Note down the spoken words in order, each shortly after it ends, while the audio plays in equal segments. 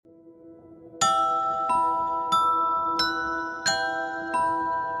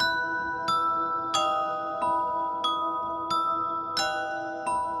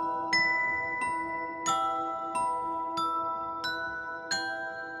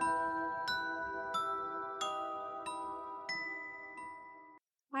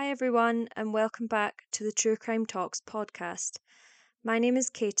everyone, and welcome back to the True Crime Talks podcast. My name is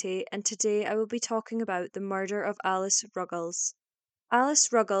Katie, and today I will be talking about the murder of Alice Ruggles.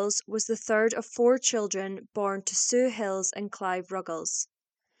 Alice Ruggles was the third of four children born to Sue Hills and Clive Ruggles.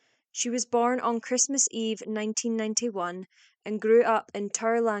 She was born on Christmas Eve 1991 and grew up in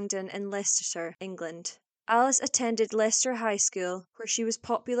Tower Langdon in Leicestershire, England. Alice attended Leicester High School, where she was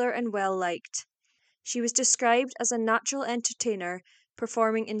popular and well liked. She was described as a natural entertainer,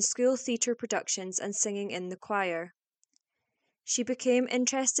 performing in school theatre productions and singing in the choir. She became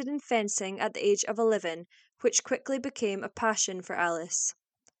interested in fencing at the age of 11, which quickly became a passion for Alice.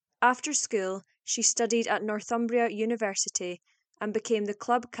 After school, she studied at Northumbria University and became the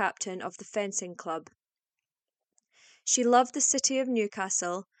club captain of the fencing club. She loved the city of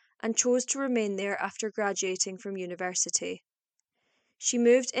Newcastle and chose to remain there after graduating from university. She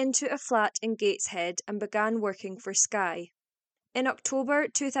moved into a flat in Gateshead and began working for Sky. In October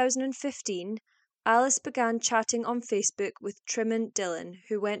 2015, Alice began chatting on Facebook with Trimaan Dhillon,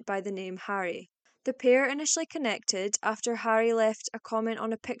 who went by the name Harry. The pair initially connected after Harry left a comment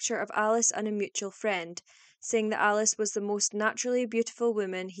on a picture of Alice and a mutual friend, saying that Alice was the most naturally beautiful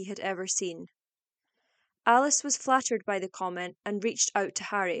woman he had ever seen. Alice was flattered by the comment and reached out to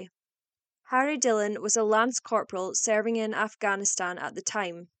Harry. Harry Dhillon was a Lance Corporal serving in Afghanistan at the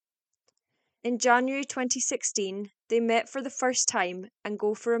time. In January 2016, they met for the first time and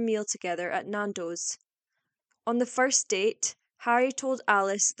go for a meal together at Nando's. On the first date, Harry told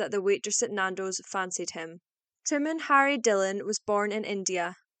Alice that the waitress at Nando's fancied him. Trimaan Harry Dhillon was born in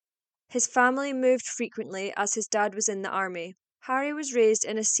India. His family moved frequently as his dad was in the army. Harry was raised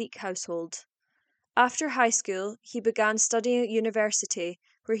in a Sikh household. After high school, he began studying at university,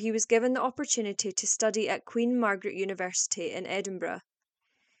 where he was given the opportunity to study at Queen Margaret University in Edinburgh.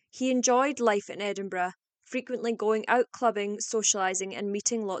 He enjoyed life in Edinburgh, frequently going out clubbing, socialising and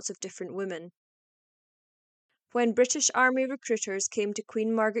meeting lots of different women. When British Army recruiters came to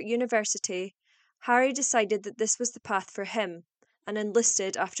Queen Margaret University, Harry decided that this was the path for him and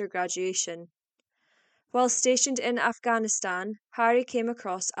enlisted after graduation. While stationed in Afghanistan, Harry came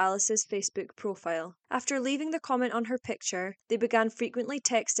across Alice's Facebook profile. After leaving the comment on her picture, they began frequently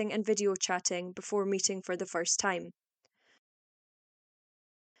texting and video chatting before meeting for the first time.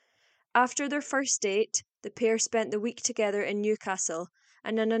 After their first date, the pair spent the week together in Newcastle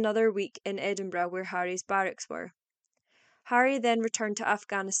and then another week in Edinburgh where Harry's barracks were. Harry then returned to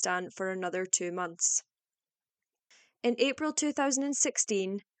Afghanistan for another 2 months. In April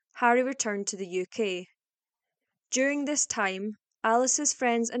 2016, Harry returned to the UK. During this time, Alice's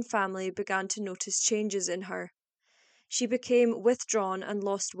friends and family began to notice changes in her. She became withdrawn and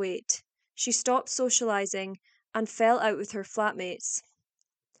lost weight. She stopped socialising and fell out with her flatmates.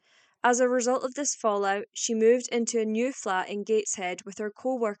 As a result of this fallout, she moved into a new flat in Gateshead with her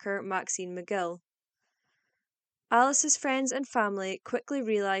co-worker Maxine McGill. Alice's friends and family quickly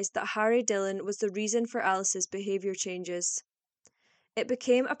realised that Harry Dhillon was the reason for Alice's behaviour changes. It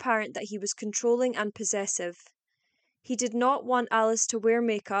became apparent that he was controlling and possessive. He did not want Alice to wear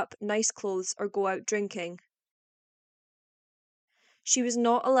makeup, nice clothes, or go out drinking. She was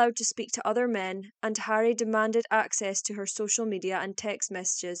not allowed to speak to other men, and Harry demanded access to her social media and text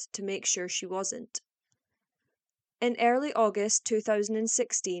messages to make sure she wasn't. In early August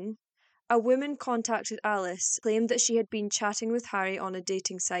 2016, a woman contacted Alice, claimed that she had been chatting with Harry on a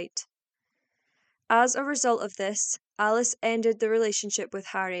dating site. As a result of this, Alice ended the relationship with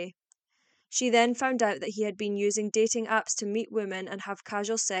Harry. She then found out that he had been using dating apps to meet women and have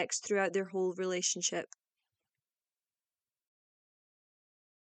casual sex throughout their whole relationship.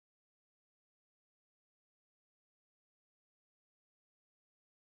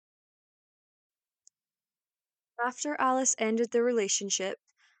 After Alice ended the relationship,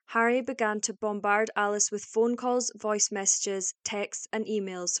 Harry began to bombard Alice with phone calls, voice messages, texts, and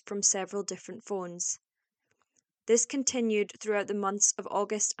emails from several different phones. This continued throughout the months of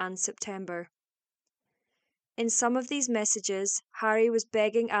August and September. In some of these messages, Harry was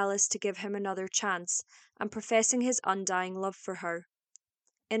begging Alice to give him another chance and professing his undying love for her.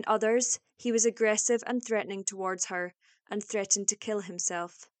 In others, he was aggressive and threatening towards her and threatened to kill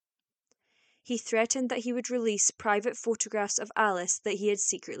himself. He threatened that he would release private photographs of Alice that he had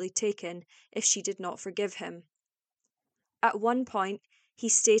secretly taken if she did not forgive him. At one point, he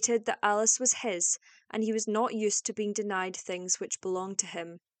stated that Alice was his and he was not used to being denied things which belonged to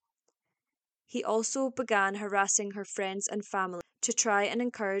him. He also began harassing her friends and family to try and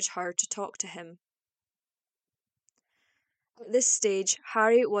encourage her to talk to him. At this stage,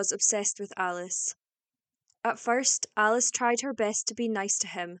 Harry was obsessed with Alice. At first, Alice tried her best to be nice to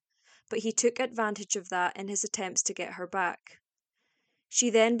him, but he took advantage of that in his attempts to get her back. She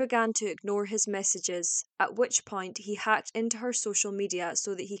then began to ignore his messages, at which point he hacked into her social media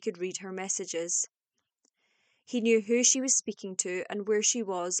so that he could read her messages. He knew who she was speaking to and where she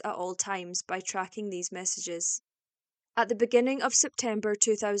was at all times by tracking these messages. At the beginning of September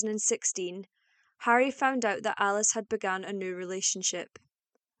 2016, Harry found out that Alice had begun a new relationship.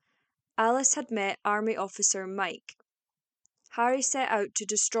 Alice had met Army officer Mike. Harry set out to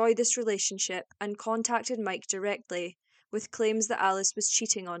destroy this relationship and contacted Mike directly, with claims that Alice was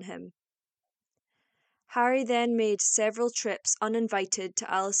cheating on him. Harry then made several trips uninvited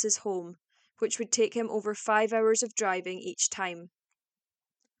to Alice's home, which would take him over 5 hours of driving each time.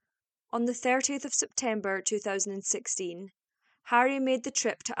 On the 30th of September 2016, Harry made the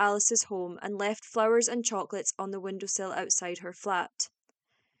trip to Alice's home and left flowers and chocolates on the windowsill outside her flat.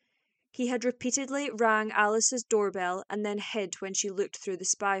 He had repeatedly rang Alice's doorbell and then hid when she looked through the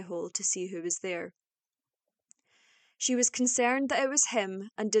spy hole to see who was there. She was concerned that it was him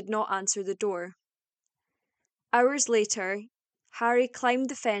and did not answer the door. Hours later, Harry climbed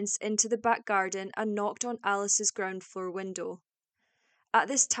the fence into the back garden and knocked on Alice's ground floor window. At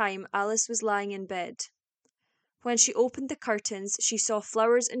this time, Alice was lying in bed. When she opened the curtains, she saw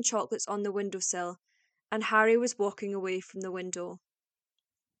flowers and chocolates on the windowsill, and Harry was walking away from the window.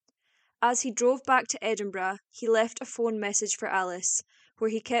 As he drove back to Edinburgh, he left a phone message for Alice, where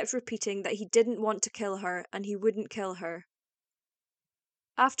he kept repeating that he didn't want to kill her and he wouldn't kill her.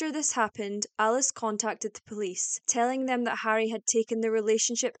 After this happened, Alice contacted the police, telling them that Harry had taken the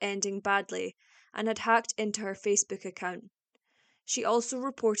relationship ending badly and had hacked into her Facebook account. She also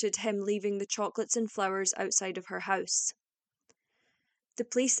reported him leaving the chocolates and flowers outside of her house. The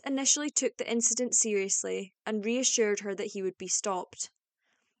police initially took the incident seriously and reassured her that he would be stopped.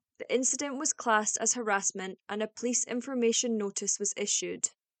 The incident was classed as harassment and a police information notice was issued.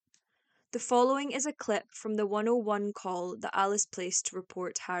 The following is a clip from the 101 call that Alice placed to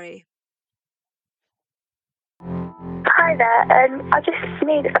report Harry. Hi there, I just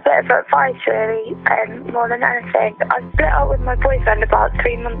need a bit of advice really, more than anything. I split up with my boyfriend about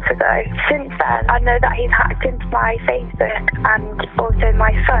 3 months ago. Since then, I know that he's hacked into my Facebook and also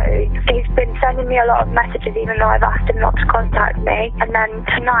my phone. He's been sending me a lot of messages even though I've asked him not to contact me. And then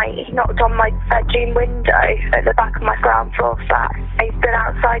tonight, he knocked on my bedroom window at the back of my ground floor flat. He's been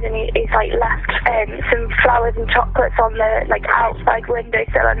outside and he's left some flowers and chocolates on the outside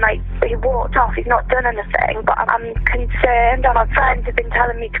windowsill and he walked off. He's not done anything, but I'm concerned, and my friends have been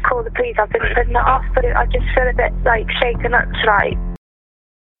telling me to call the police. I've been putting it off, but I just feel a bit shaken up tonight.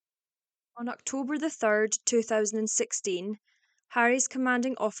 On October the 3rd, 2016, Harry's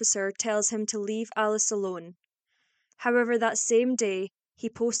commanding officer tells him to leave Alice alone. However, that same day, he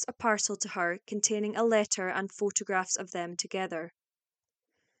posts a parcel to her containing a letter and photographs of them together.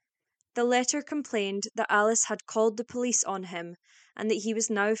 The letter complained that Alice had called the police on him and that he was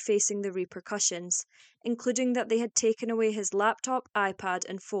now facing the repercussions, including that they had taken away his laptop, iPad,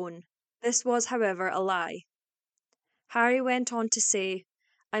 and phone. This was, however, a lie. Harry went on to say,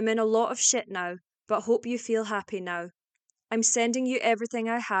 "I'm in a lot of shit now, but hope you feel happy now. I'm sending you everything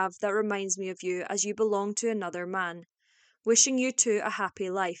I have that reminds me of you as you belong to another man. Wishing you two a happy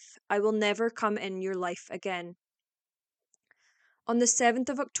life. I will never come in your life again." On the 7th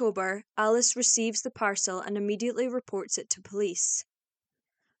of October, Alice receives the parcel and immediately reports it to police.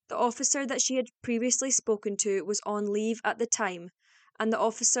 The officer that she had previously spoken to was on leave at the time, and the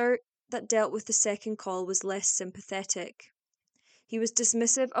officer that dealt with the second call was less sympathetic. He was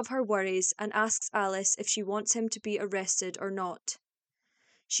dismissive of her worries and asks Alice if she wants him to be arrested or not.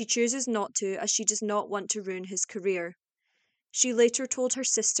 She chooses not to, as she does not want to ruin his career. She later told her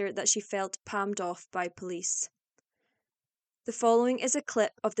sister that she felt palmed off by police. The following is a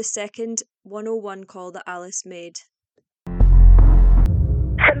clip of the second 101 call that Alice made.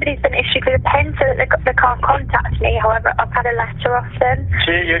 Somebody's been issued with a pen so that they can't contact me. However, I've had a letter off them.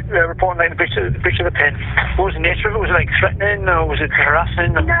 So you're reporting the breach of the pen. What was the nature of it? Was it threatening or was it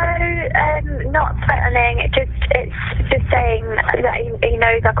harassing? No, not threatening. It's just saying that he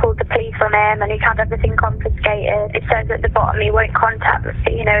knows I called the police on him and he's had everything confiscated. It says at the bottom he won't contact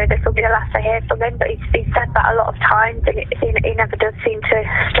me. This will be the last I hear from him. But he's said that a lot of times and he never does seem to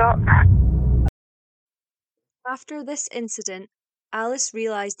stop. After this incident, Alice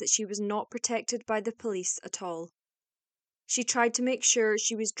realised that she was not protected by the police at all. She tried to make sure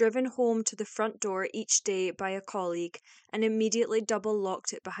she was driven home to the front door each day by a colleague and immediately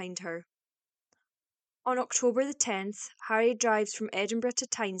double-locked it behind her. On October the 10th, Harry drives from Edinburgh to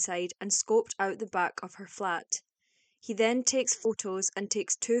Tyneside and scoped out the back of her flat. He then takes photos and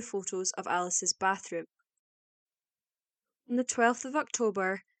takes 2 photos of Alice's bathroom. On the 12th of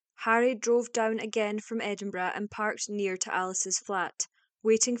October, Harry drove down again from Edinburgh and parked near to Alice's flat,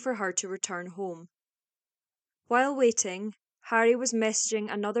 waiting for her to return home. While waiting, Harry was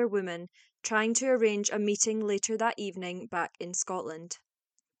messaging another woman, trying to arrange a meeting later that evening back in Scotland.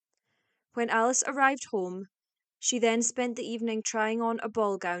 When Alice arrived home, she then spent the evening trying on a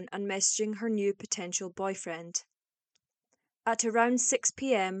ball gown and messaging her new potential boyfriend. At around 6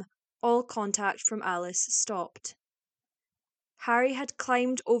 p.m, all contact from Alice stopped. Harry had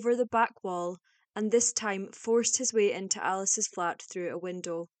climbed over the back wall and this time forced his way into Alice's flat through a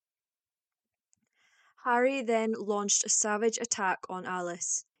window. Harry then launched a savage attack on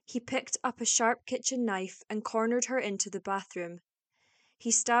Alice. He picked up a sharp kitchen knife and cornered her into the bathroom.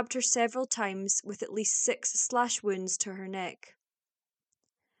 He stabbed her several times with at least 6 slash wounds to her neck.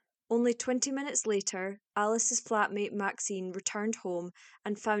 Only 20 minutes later, Alice's flatmate Maxine returned home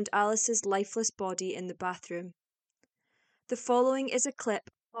and found Alice's lifeless body in the bathroom. The following is a clip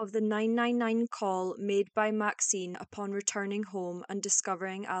of the 999 call made by Maxine upon returning home and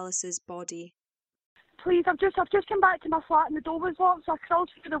discovering Alice's body. Please, I've just come back to my flat and the door was locked, so I crawled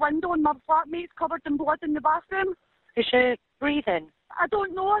through the window and my flatmate's covered in blood in the bathroom. Is she breathing? I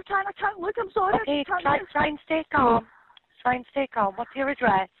don't know, I can't look, I'm sorry. Okay, try and stay calm. Try and stay calm. What's your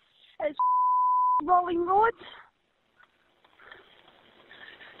address? It's Rolling Road.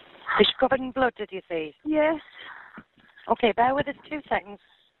 Is she covered in blood, did you say? Yes. Okay, bear with us 2 seconds.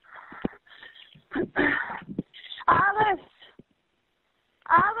 Alice!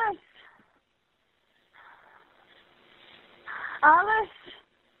 Alice! Alice!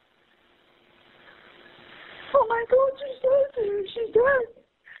 Oh my God, she's dead! She's dead!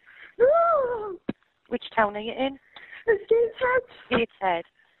 No! Which town are you in? It's Gateshead. Gateshead.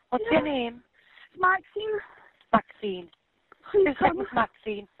 What's your name? Maxine. Maxine. Please 2 come. seconds,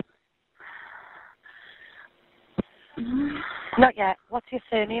 Maxine. Not yet. What's your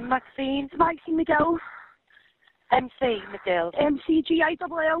surname, Maxine? Maxine McGill. MC McGill.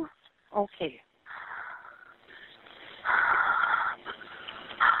 MCGILL. Okay.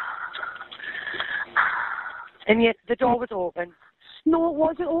 And yet the door was open. No, it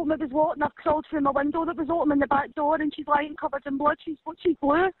wasn't open. It was locked, and I've crawled through my window that was open in the back door, and she's lying covered in blood. She's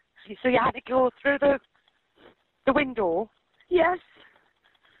blue. So you had to go through the window. Yes.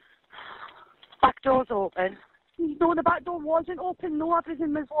 Back door's open. No, the back door wasn't open. No,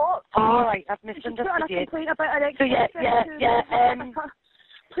 everything was locked. All right, I've She's misunderstood putting a you. complaint about her So yeah.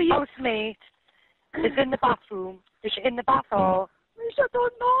 Please. Housemate is in the bathroom. Is she in the bath or? I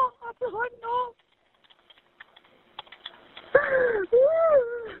don't know. I don't know.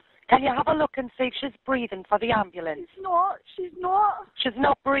 Can you have a look and see if she's breathing for the ambulance? She's not. She's not. She's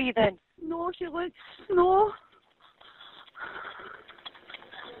not breathing. No, she looks. No.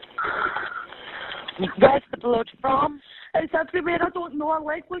 Where's the blood from? It's everywhere. I don't know. Her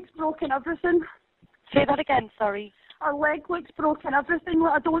leg looks broken. Everything. Say that again, sorry. Her leg looks broken. Everything.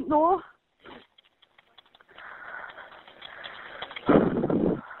 I don't know.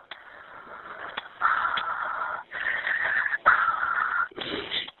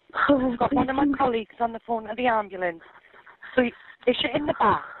 I've got one of my colleagues on the phone at the ambulance. So is she in the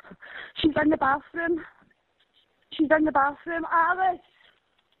bath? She's in the bathroom. She's in the bathroom. Alice!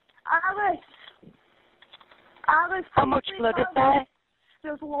 Alice! Alice! How much blood is there?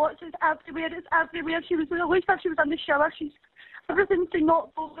 There's lots. It's everywhere. It's everywhere. It looks like she was in the shower. Everything's been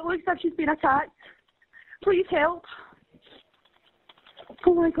knocked over. It looks like she's been attacked. Please help.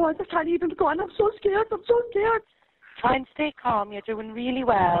 Oh my God, I can't even go on. I'm so scared. I'm so scared. Try and stay calm. You're doing really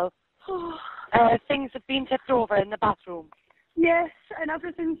well. Things have been tipped over in the bathroom. Yes, and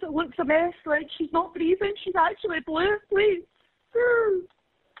everything looks a mess. Like, she's not breathing. She's actually blue. Please.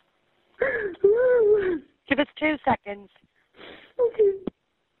 Give us 2 seconds. Okay.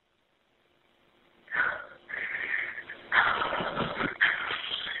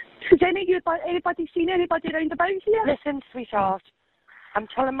 Has anybody seen anybody around about here? Listen, sweetheart. I'm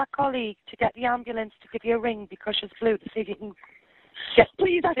telling my colleague to get the ambulance to give you a ring because she's blue to see if you can get.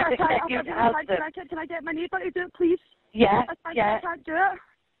 Please, I can't. Can I get my neighbour to do it, please? Yeah, I can't do it.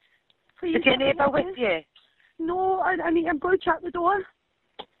 Please. Is your neighbour with you? No, I'm going to shut the door.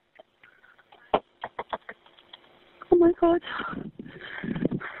 Oh my God.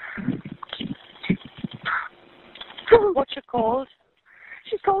 What's she called?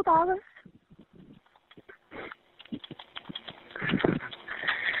 She's called Alice.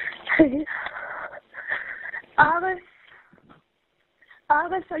 Alice.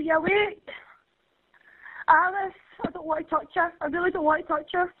 Alice, are you awake? Alice, I don't want to touch her. I really don't want to touch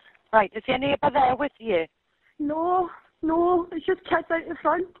her. Right, is your neighbour there with you? No, it's just kids out the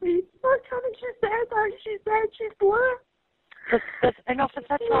front, please. Oh, Karen, she's dead. She's dead. She's blue. There's an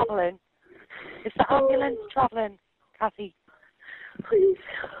officer travelling. Is the ambulance travelling, Kathy? Please.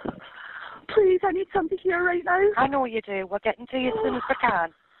 Please, I need something here right now. I know you do. We're getting to you as soon as we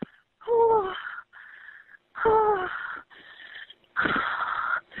can. Oh. Oh.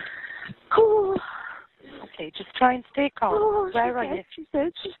 Oh. Okay, just try and stay calm. Oh, Where are you? She's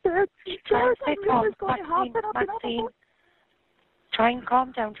dead. Try and stay calm. Maxine, Maxine. Try and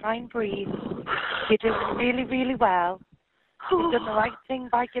calm down. Try and breathe. You're doing really, really well. You've done the right thing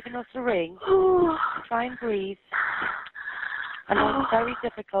by giving us a ring. Try and breathe. I know it's very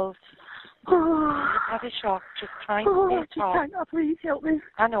difficult. You've had a shock. Just try and stay calm. Please help me.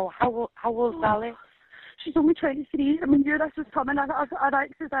 I know. How old's Alice? She's only 23. I mean, knew this was coming. An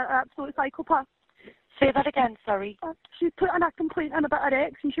absolute psychopath. Say that again, sorry. She put in a complaint in about her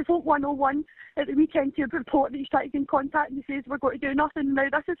ex, and she phoned 101 at the weekend to report that he's trying to get in contact, and he says we're going to do nothing. Now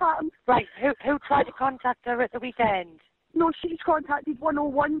this has happened. Right, who tried to contact her at the weekend? No, she's contacted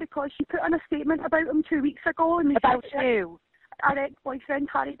 101 because she put in a statement about him 2 weeks ago. And about who? Her ex-boyfriend,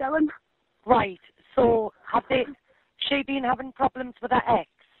 Harry Dhillon. Right, so have she been having problems with her ex?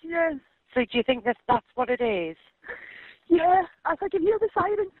 Yes. So do you think that's what it is? Yeah, I can hear the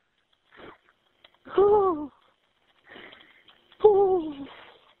sirens. Oh. Oh.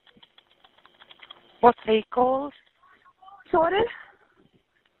 What's he called? Sorry?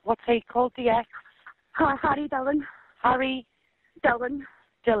 What's he called, the ex? Harry Dhillon. Harry? Dhillon.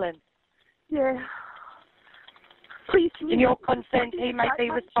 Yeah. Please, in your consent, he might be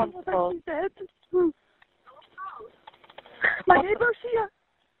responsible. My neighbour's here.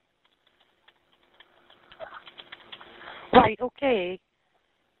 Right, okay.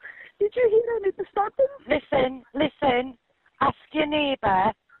 Did you hear any disturbance? Listen. Ask your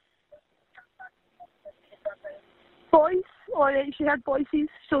neighbour. Boys? Alright, she heard voices,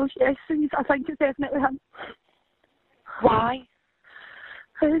 so yes, I think it's definitely him. Why?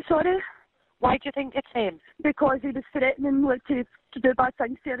 Sorry? Why do you think it's him? Because he was threatening to do bad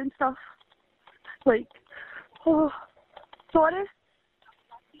things to her and stuff. Sorry?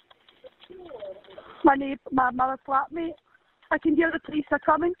 My flatmate. I can hear the police are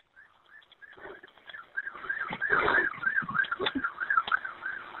coming.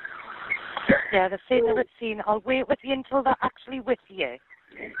 Yeah, they're saying they're at scene. I'll wait with you until they're actually with you.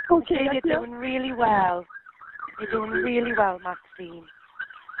 Okay, you're doing really well. You're doing really well, Maxine.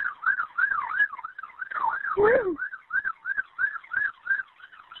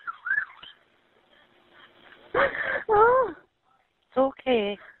 It's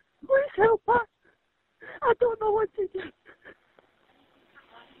okay. Please help her. I don't know what to do.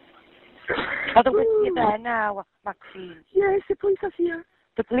 Are they with you there now, Maxine? Yes, the police are here.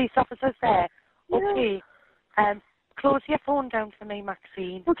 The police officer's there? Yeah. Okay. Close your phone down for me,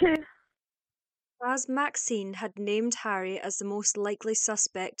 Maxine. Okay. As Maxine had named Harry as the most likely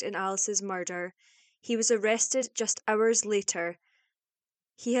suspect in Alice's murder, he was arrested just hours later.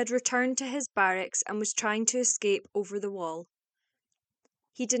 He had returned to his barracks and was trying to escape over the wall.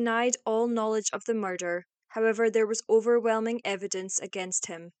 He denied all knowledge of the murder, however, there was overwhelming evidence against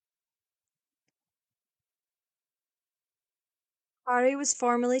him. Harry was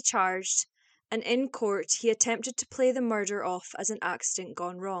formally charged, and in court he attempted to play the murder off as an accident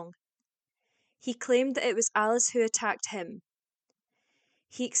gone wrong. He claimed that it was Alice who attacked him.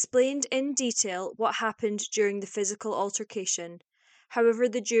 He explained in detail what happened during the physical altercation, however,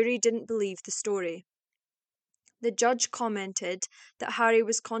 the jury didn't believe the story. The judge commented that Harry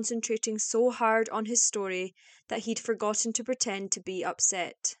was concentrating so hard on his story that he'd forgotten to pretend to be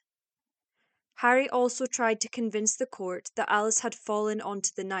upset. Harry also tried to convince the court that Alice had fallen onto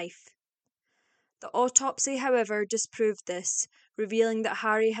the knife. The autopsy, however, disproved this, revealing that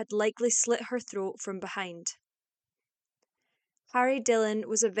Harry had likely slit her throat from behind. Harry Dhillon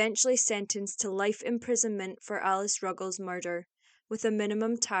was eventually sentenced to life imprisonment for Alice Ruggles' murder, with a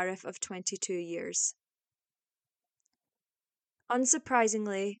minimum tariff of 22 years.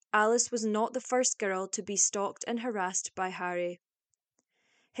 Unsurprisingly, Alice was not the first girl to be stalked and harassed by Harry.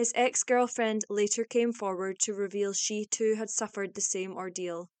 His ex-girlfriend later came forward to reveal she too had suffered the same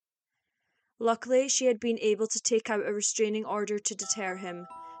ordeal. Luckily, she had been able to take out a restraining order to deter him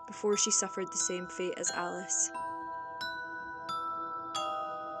before she suffered the same fate as Alice.